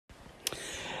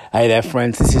Hey there,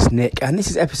 friends. This is Nick, and this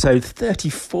is episode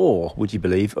 34, would you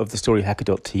believe, of the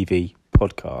StoryHacker.tv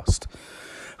podcast.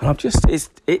 And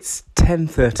it's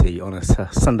 10:30 on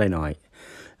a Sunday night,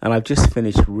 and I've just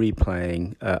finished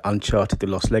replaying Uncharted: The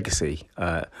Lost Legacy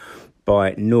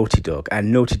by Naughty Dog.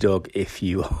 And Naughty Dog, if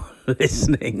you are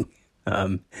listening,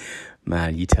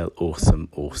 man, you tell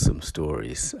awesome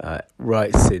stories.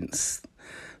 Right since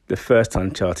the first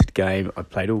Uncharted game, I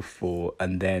played all four,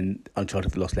 and then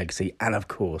Uncharted: The Lost Legacy, and of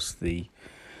course the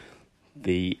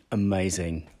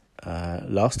amazing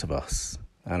Last of Us.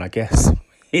 And I guess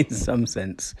in some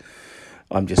sense,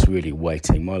 I'm just really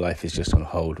waiting. My life is just on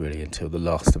hold really until The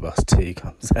Last of Us 2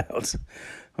 comes out.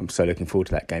 I'm so looking forward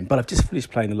to that game. But I've just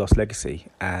finished playing The Lost Legacy,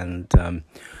 and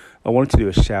I wanted to do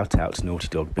a shout out to Naughty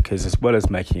Dog because, as well as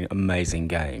making amazing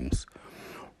games,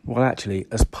 well, actually,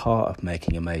 as part of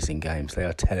making amazing games, they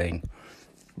are telling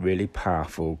really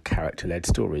powerful character-led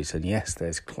stories. And yes,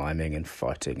 there's climbing and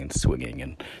fighting and swinging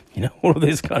and, all of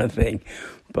this kind of thing.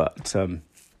 But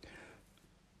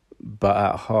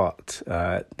at heart,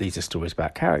 these are stories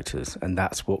about characters, and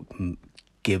that's what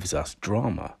gives us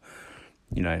drama.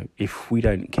 If we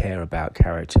don't care about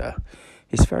character,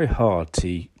 it's very hard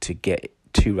to get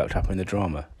too wrapped up in the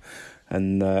drama.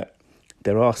 And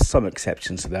there are some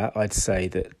exceptions to that. I'd say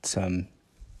that,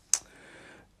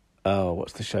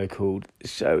 what's the show called? The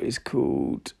show is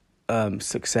called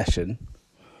Succession,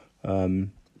 with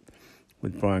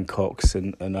Brian Cox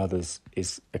and others,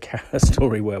 is a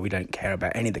story where we don't care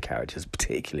about any of the characters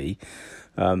particularly,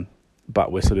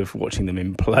 but we're sort of watching them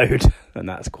implode, and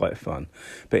that's quite fun.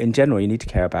 But in general, you need to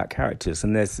care about characters,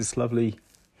 and there's this lovely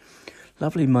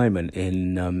moment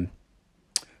in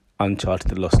Uncharted: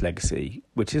 The Lost Legacy,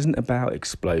 which isn't about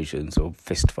explosions or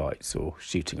fistfights or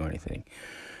shooting or anything.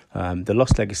 The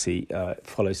Lost Legacy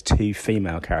follows two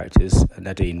female characters,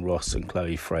 Nadine Ross and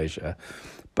Chloe Fraser,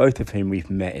 both of whom we've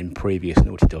met in previous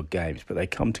Naughty Dog games, but they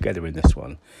come together in this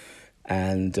one.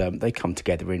 And they come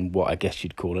together in what I guess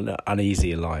you'd call an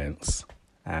uneasy alliance.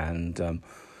 And,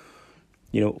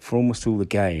 for almost all the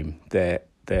game, it's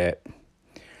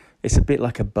a bit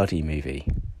like a buddy movie.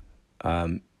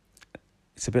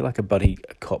 It's a bit like a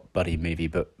cop buddy movie,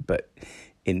 but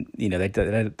in they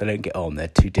don't get on. They're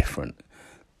too different.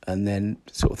 And then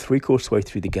sort of 3/4 way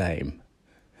through the game,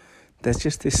 there's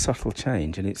just this subtle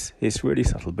change, and it's really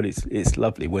subtle, but it's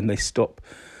lovely when they stop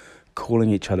calling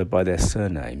each other by their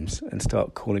surnames and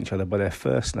start calling each other by their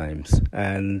first names.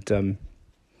 And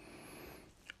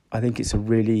I think it's a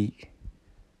really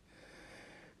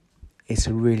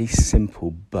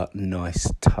simple but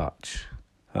nice touch.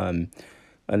 And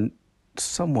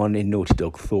someone in Naughty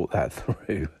Dog thought that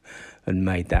through and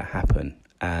made that happen.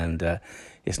 And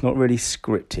it's not really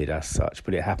scripted as such,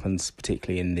 but it happens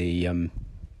particularly in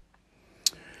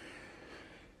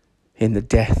the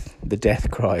death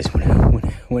cries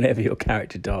whenever your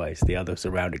character dies. The others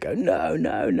around it go,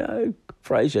 no,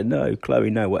 Fraser, no, Chloe,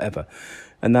 no, whatever.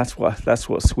 And that's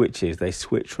what switches. They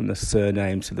switch from the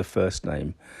surname to the first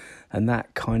name, and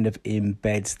that kind of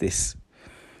embeds this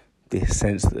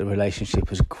sense that the relationship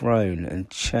has grown and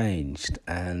changed.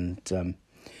 And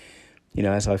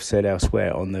as I've said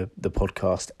elsewhere on the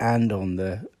podcast and on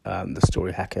the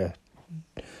StoryHacker.tv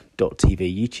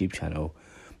YouTube channel,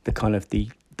 the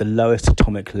lowest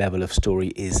atomic level of story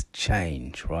is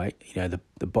change, right? The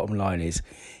bottom line is,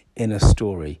 in a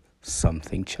story,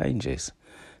 something changes.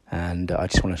 And I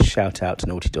just want to shout out to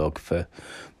Naughty Dog for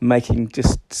making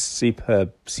just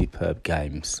superb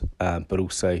games, but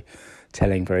also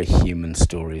telling very human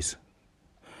stories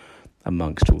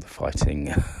amongst all the fighting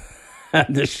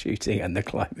and the shooting and the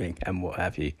climbing and what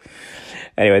have you.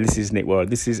 Anyway, this is Nick Warren.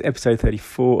 This is episode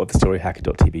 34 of the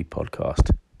StoryHacker.tv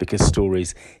podcast, because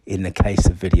stories, in the case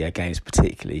of video games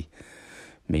particularly,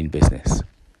 mean business.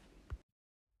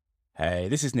 Hey,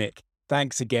 this is Nick.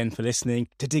 Thanks again for listening.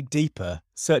 To dig deeper,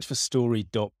 search for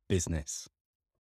story.business.